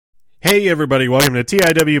Hey everybody, welcome to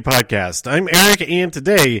TIW Podcast. I'm Eric, and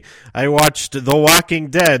today I watched The Walking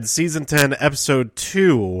Dead Season 10, Episode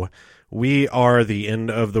 2, We Are the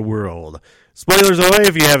End of the World. Spoilers away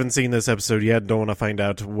if you haven't seen this episode yet, don't want to find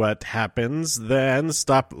out what happens, then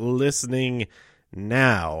stop listening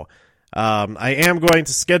now. I am going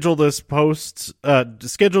to schedule this to post after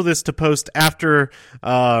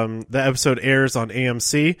the episode airs on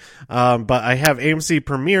AMC. But I have AMC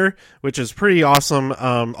Premiere, which is pretty awesome.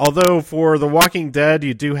 Although for The Walking Dead,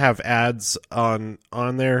 you do have ads on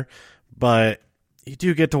there, but you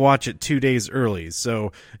do get to watch it 2 days early.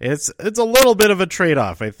 So it's a little bit of a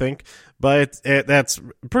trade-off, I think, but that's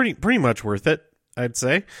pretty much worth it, I'd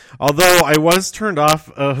say. Although I was turned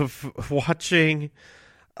off of watching.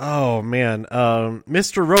 Oh man,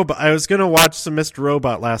 Mr. Robot. I was gonna watch some Mr.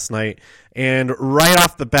 Robot last night, and right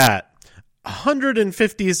off the bat,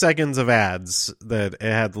 150 seconds of ads that it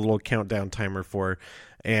had the little countdown timer for,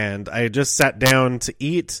 and I just sat down to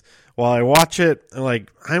eat while I watch it.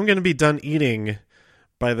 I'm gonna be done eating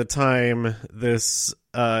by the time this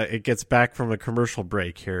it gets back from a commercial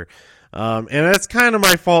break here, and that's kind of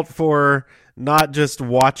my fault for not just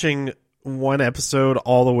watching one episode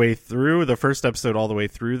all the way through, the first episode all the way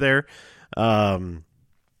through there, that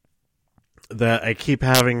I keep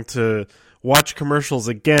having to watch commercials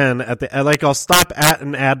again I'll stop at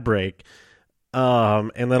an ad break,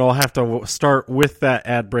 and then I'll have to start with that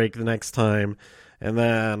ad break the next time, and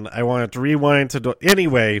then I want to rewind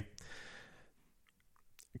anyway.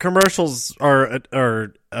 Commercials are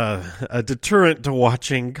a deterrent to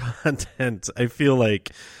watching content, I feel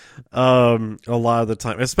like. A lot of the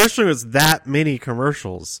time, especially with that many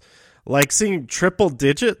commercials, like seeing triple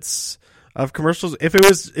digits of commercials. If it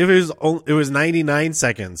was 99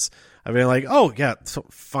 seconds, I'd be like, oh yeah, so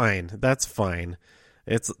fine, that's fine.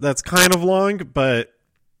 That's kind of long, but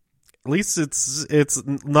at least it's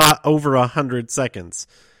not over 100 seconds.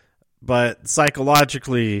 But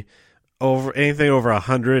psychologically, anything over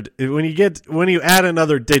 100, when you add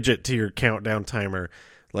another digit to your countdown timer,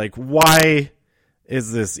 like why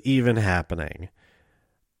is this even happening?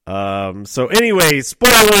 So anyway,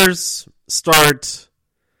 spoilers start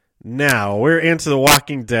now. We're into The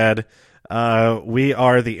Walking Dead. We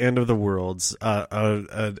Are the End of the Worlds.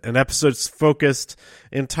 An episode focused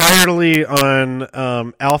entirely on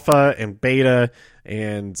Alpha and Beta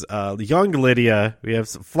and young Lydia. We have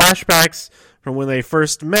some flashbacks from when they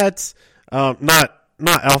first met. Not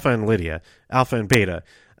Alpha and Lydia, Alpha and Beta.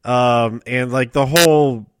 And like the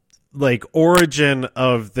whole origin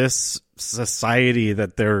of this society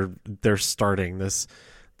that they're starting,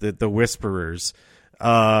 the Whisperers.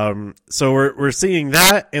 So we're seeing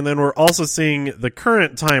that, and then we're also seeing the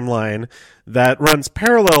current timeline that runs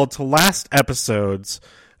parallel to last episode's.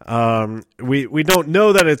 We don't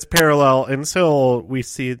know that it's parallel until we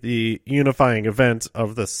see the unifying event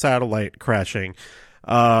of the satellite crashing.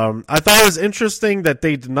 I thought it was interesting that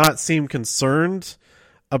they did not seem concerned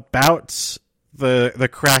about the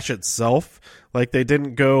crash itself. Like, they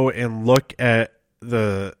didn't go and look at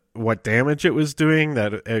what damage it was doing,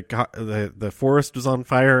 that the forest was on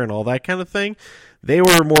fire and all that kind of thing. They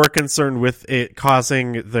were more concerned with it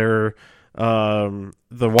causing their the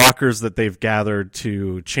walkers that they've gathered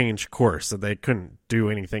to change course, that they couldn't do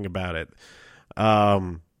anything about it.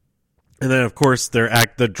 And then of course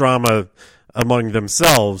the drama among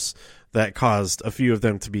themselves that caused a few of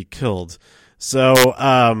them to be killed. So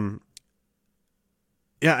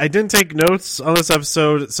yeah, I didn't take notes on this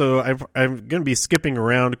episode, so I'm going to be skipping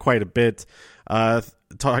around quite a bit,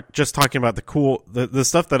 just talking about the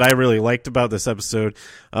stuff that I really liked about this episode.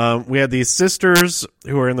 We had these sisters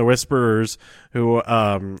who are in the Whisperers, who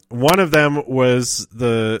one of them was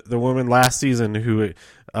the woman last season who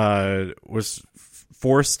was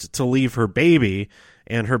forced to leave her baby,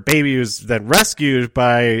 and her baby was then rescued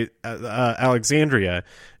by Alexandria,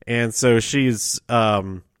 and so she's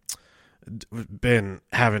been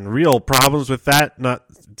having real problems with that, not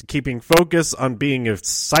keeping focus on being a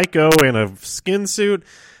psycho in a skin suit,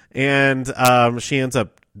 and she ends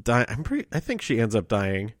up dying. I think she ends up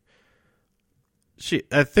dying.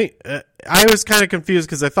 I was kind of confused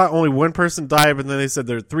because I thought only one person died, but then they said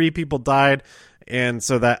there were 3 people died, and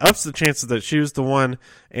so that ups the chances that she was the one.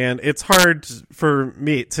 And it's hard for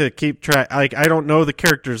me to keep track. Like, I don't know the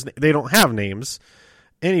characters; they don't have names.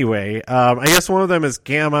 Anyway, I guess one of them is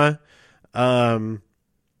Gamma. The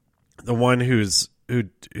one who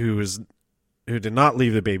did not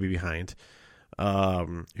leave the baby behind,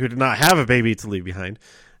 who did not have a baby to leave behind,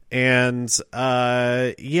 and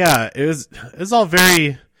yeah, it was all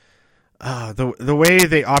very the way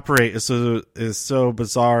they operate is so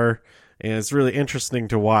bizarre and it's really interesting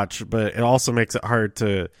to watch, but it also makes it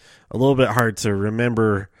a little bit hard to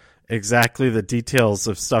remember exactly the details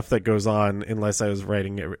of stuff that goes on unless I was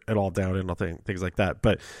writing it all down and things like that.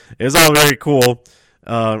 But it was all very cool,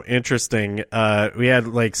 interesting. We had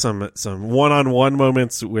like some one-on-one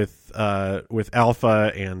moments with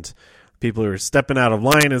Alpha and people who are stepping out of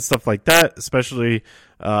line and stuff like that, especially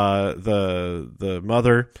the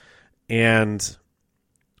mother. And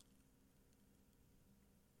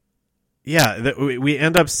yeah, we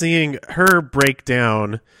end up seeing her break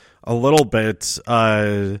down a little bit.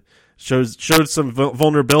 Showed some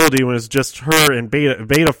vulnerability when it's just her and Beta.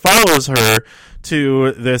 Beta follows her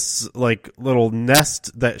to this like little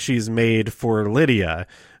nest that she's made for Lydia,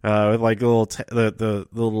 with like the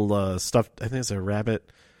little stuffed. I think it's a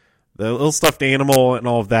rabbit, the little stuffed animal, and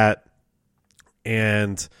all of that.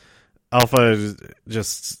 And Alpha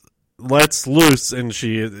just lets loose, and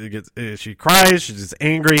she cries. She's just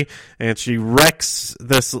angry, and she wrecks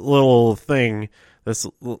this little thing, this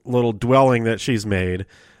little dwelling that she's made.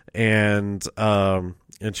 And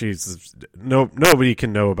she's nobody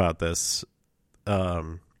can know about this,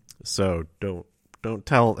 so don't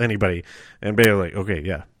tell anybody. And Beta like, okay,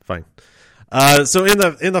 yeah, fine. So in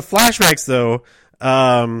the flashbacks though,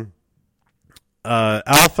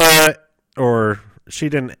 Alpha, or she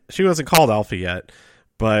wasn't called Alpha yet,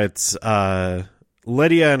 but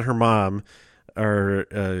Lydia and her mom were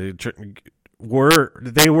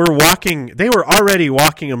already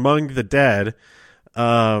walking among the dead.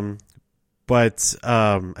 But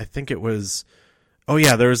I think it was,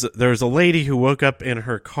 there was a lady who woke up in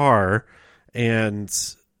her car, and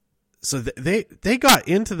so they got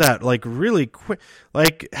into that like really quick.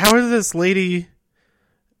 Like, how is this lady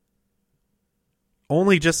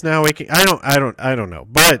only just now waking? I don't know.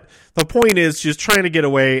 But the point is, she was trying to get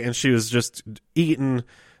away, and she was just eaten,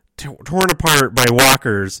 torn apart by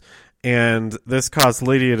walkers, and this caused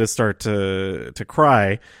Lydia to start to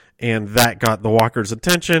cry. And that got the walker's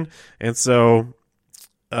attention, and so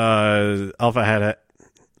Alpha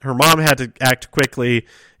her mom had to act quickly,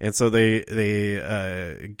 and so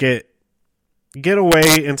they get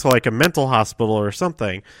away into like a mental hospital or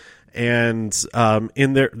something, and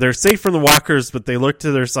they're safe from the walkers, but they look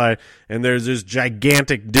to their side, and there's this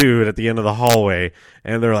gigantic dude at the end of the hallway,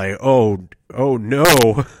 and they're like, oh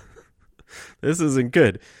no, this isn't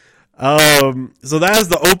good. So that is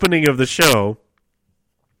the opening of the show.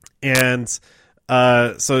 And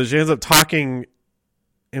so she ends up talking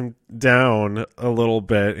him down a little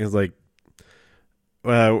bit. He's like,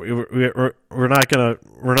 we're not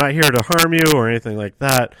here to harm you or anything like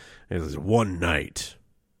that. And he says, one night,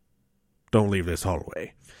 don't leave this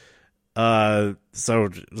hallway. So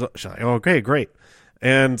she's like, okay, great.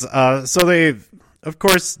 And so of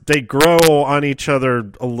course, they grow on each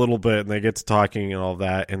other a little bit, and they get to talking and all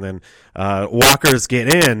that. And then walkers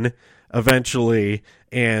get in eventually,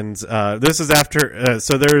 and this is after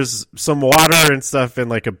so there's some water and stuff in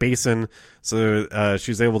like a basin, so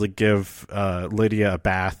she's able to give Lydia a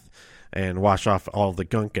bath and wash off all the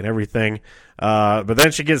gunk and everything, but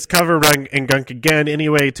then she gets covered in gunk again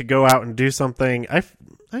anyway to go out and do something. I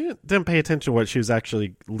didn't pay attention to what she was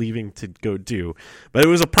actually leaving to go do, but it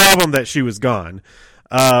was a problem that she was gone.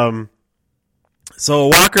 So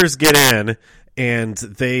walkers get in, and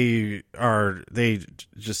they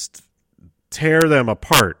just tear them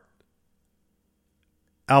apart.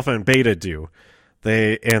 Alpha and Beta do.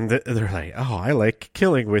 They're like, oh, I like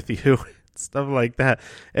killing with you. Stuff like that.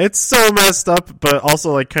 It's so messed up, but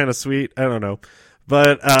also like kind of sweet. I don't know.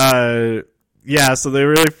 But yeah, so they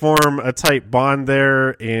really form a tight bond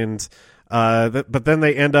there, and but then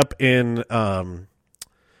they end up in I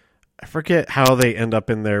forget how they end up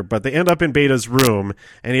in there, but they end up in Beta's room,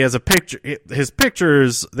 and he has a picture. His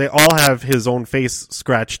pictures, they all have his own face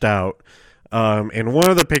scratched out. And one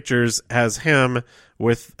of the pictures has him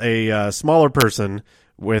with a smaller person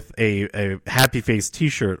with a happy face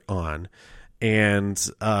T-shirt on, and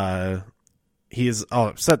he's all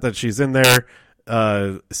upset that she's in there,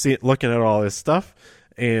 looking at all this stuff.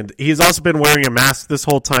 And he's also been wearing a mask this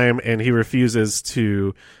whole time, and he refuses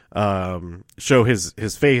to show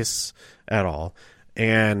his face at all.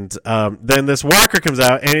 And then this walker comes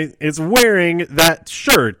out, and it's wearing that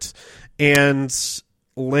shirt, and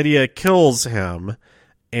Lydia kills him,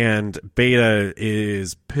 and Beta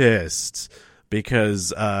is pissed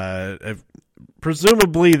because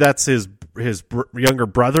presumably that's his younger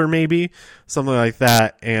brother, maybe something like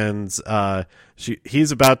that, and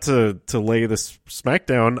he's about to lay this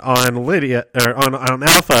smackdown on Lydia, or on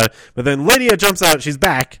Alpha, but then Lydia jumps out. She's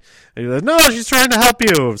back, and he's like, no, she's trying to help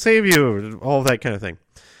you, save you, all that kind of thing.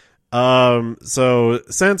 So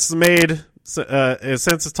sense made.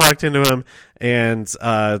 senses talked into him, and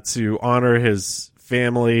to honor his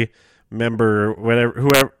family member,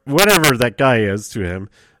 whatever that guy is to him,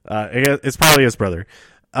 it's probably his brother.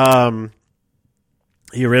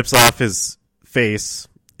 He rips off his face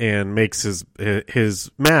and makes his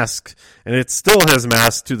mask, and it's still his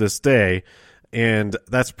mask to this day. And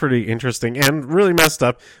that's pretty interesting and really messed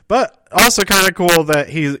up, but also kind of cool that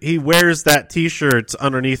he wears that T-shirt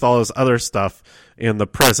underneath all his other stuff in the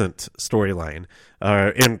present storyline,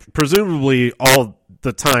 and presumably all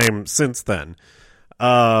the time since then.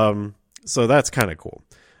 So that's kind of cool.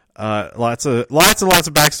 Lots and lots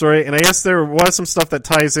of backstory, and I guess there was some stuff that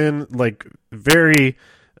ties in, like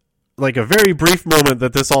a very brief moment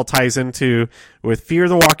that this all ties into with Fear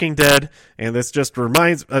the Walking Dead, and this just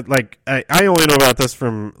reminds, I only know about this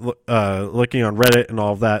from looking on Reddit and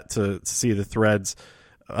all of that to see the threads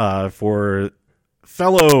for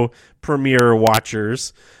fellow premiere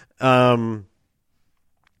watchers, and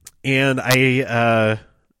I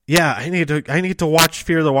need to watch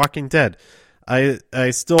Fear the Walking Dead.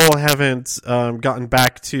 I still haven't gotten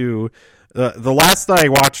back to the last that I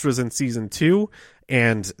watched was in season 2.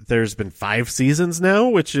 And there's been 5 seasons now,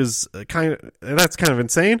 which is kind of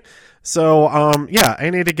insane. So, I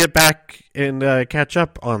need to get back and catch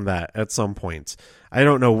up on that at some point. I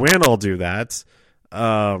don't know when I'll do that.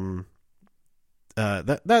 That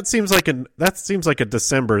seems like a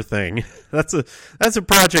December thing. That's a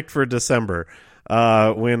project for December.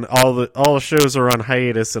 When all the shows are on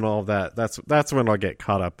hiatus and all of that. That's when I'll get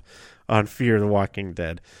caught up on Fear the Walking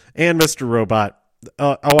Dead and Mr. Robot.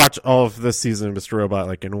 I'll watch all of this season of Mr. Robot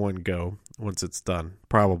like in one go once it's done.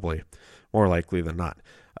 Probably, more likely than not.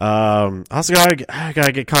 Also, I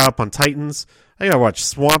gotta get caught up on Titans. I gotta watch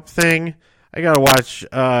Swamp Thing. I gotta watch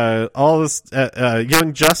all this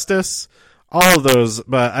Young Justice. All of those,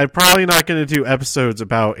 but I'm probably not going to do episodes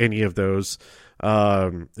about any of those.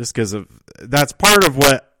 Just because that's part of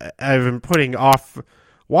what I've been putting off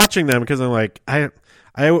watching them, because I'm like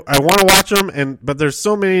I want to watch them, but there's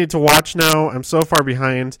so many to watch now. I'm so far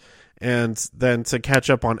behind, and then to catch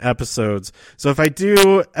up on episodes. So if I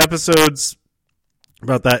do episodes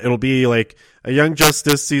about that, it'll be like a Young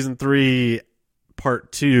Justice season 3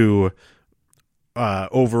 part 2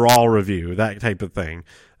 overall review, that type of thing,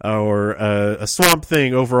 or a Swamp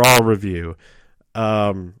Thing overall review,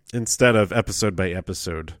 instead of episode by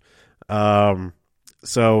episode.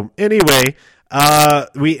 So anyway.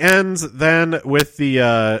 We end then with the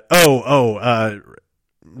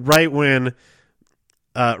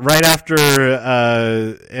right after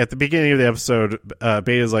at the beginning of the episode,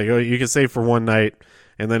 Beta's like, "Oh, you can stay for one night,"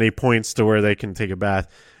 and then he points to where they can take a bath.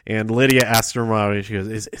 And Lydia asks her mom, she goes,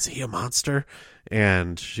 "Is he a monster?"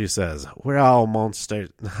 And she says, "We're all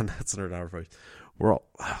monsters." That's not our voice.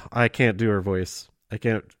 I can't do her voice. I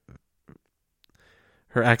can't.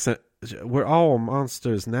 Her accent. We're all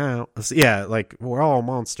monsters now. Yeah, like, we're all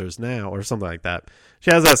monsters now, or something like that. She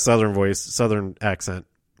has that southern voice, southern accent,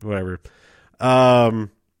 whatever. But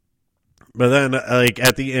then, like,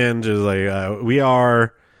 at the end, is like, we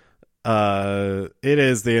are, it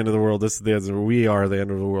is the end of the world. This is the end of the world. We are the end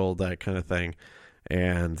of the world, that kind of thing.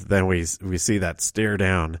 And then we see that stare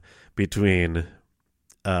down between,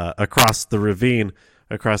 across the ravine,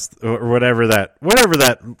 or whatever that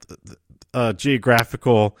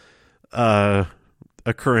geographical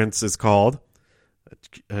occurrence is called.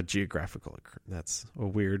 A geographical occurrence. That's a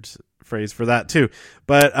weird phrase for that too.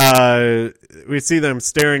 But we see them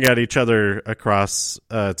staring at each other across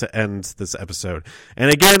to end this episode.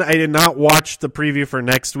 And again, I did not watch the preview for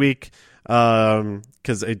next week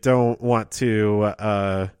because I don't want to.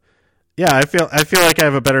 I feel like I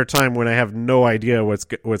have a better time when I have no idea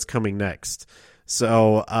what's coming next.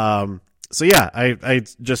 So I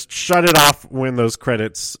just shut it off when those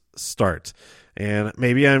credits start, and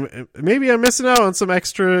maybe I'm missing out on some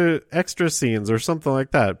extra scenes or something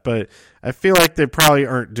like that. But I feel like they probably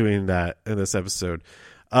aren't doing that in this episode.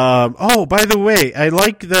 By the way, I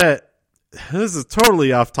like that. This is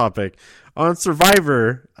totally off topic. On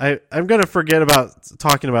Survivor, I'm gonna forget about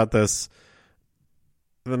talking about this.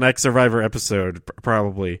 The next Survivor episode,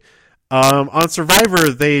 probably. On Survivor,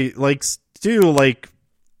 they do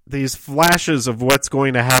these flashes of what's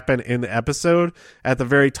going to happen in the episode at the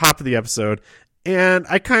very top of the episode, and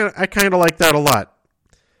I kind of like that a lot.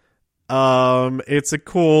 It's a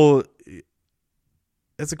cool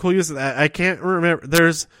use of that. I can't remember.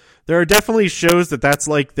 There are definitely shows that's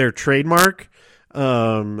like their trademark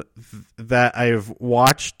that I've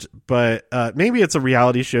watched, but maybe it's a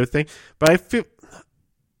reality show thing. But I think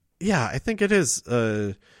it is.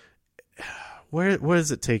 Where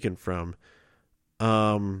is it taken from?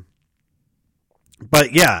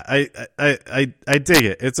 But yeah, I dig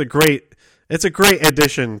it. It's a great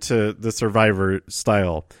addition to the Survivor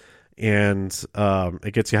style, and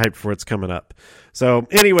it gets you hyped for what's coming up. So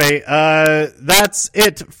anyway, that's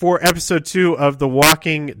it for episode 2 of The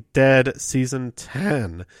Walking Dead season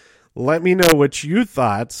 10. Let me know what you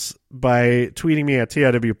thought by tweeting me at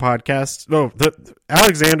TIW Podcast. No,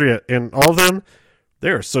 Alexandria and all of them, they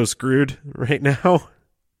are so screwed right now.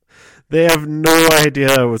 They have no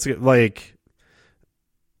idea what's like.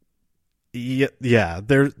 Yeah,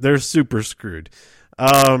 they're super screwed.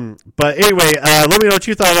 But anyway, let me know what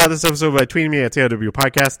you thought about this episode by tweeting me at TIW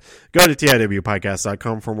Podcast. Go to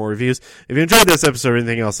TIWpodcast.com for more reviews. If you enjoyed this episode or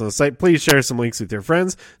anything else on the site, please share some links with your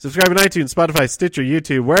friends. Subscribe on iTunes, Spotify, Stitcher,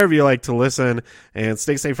 YouTube, wherever you like to listen. And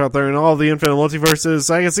stay safe out there in all the infinite multiverses.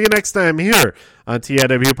 I can see you next time here on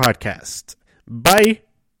TIW Podcast. Bye.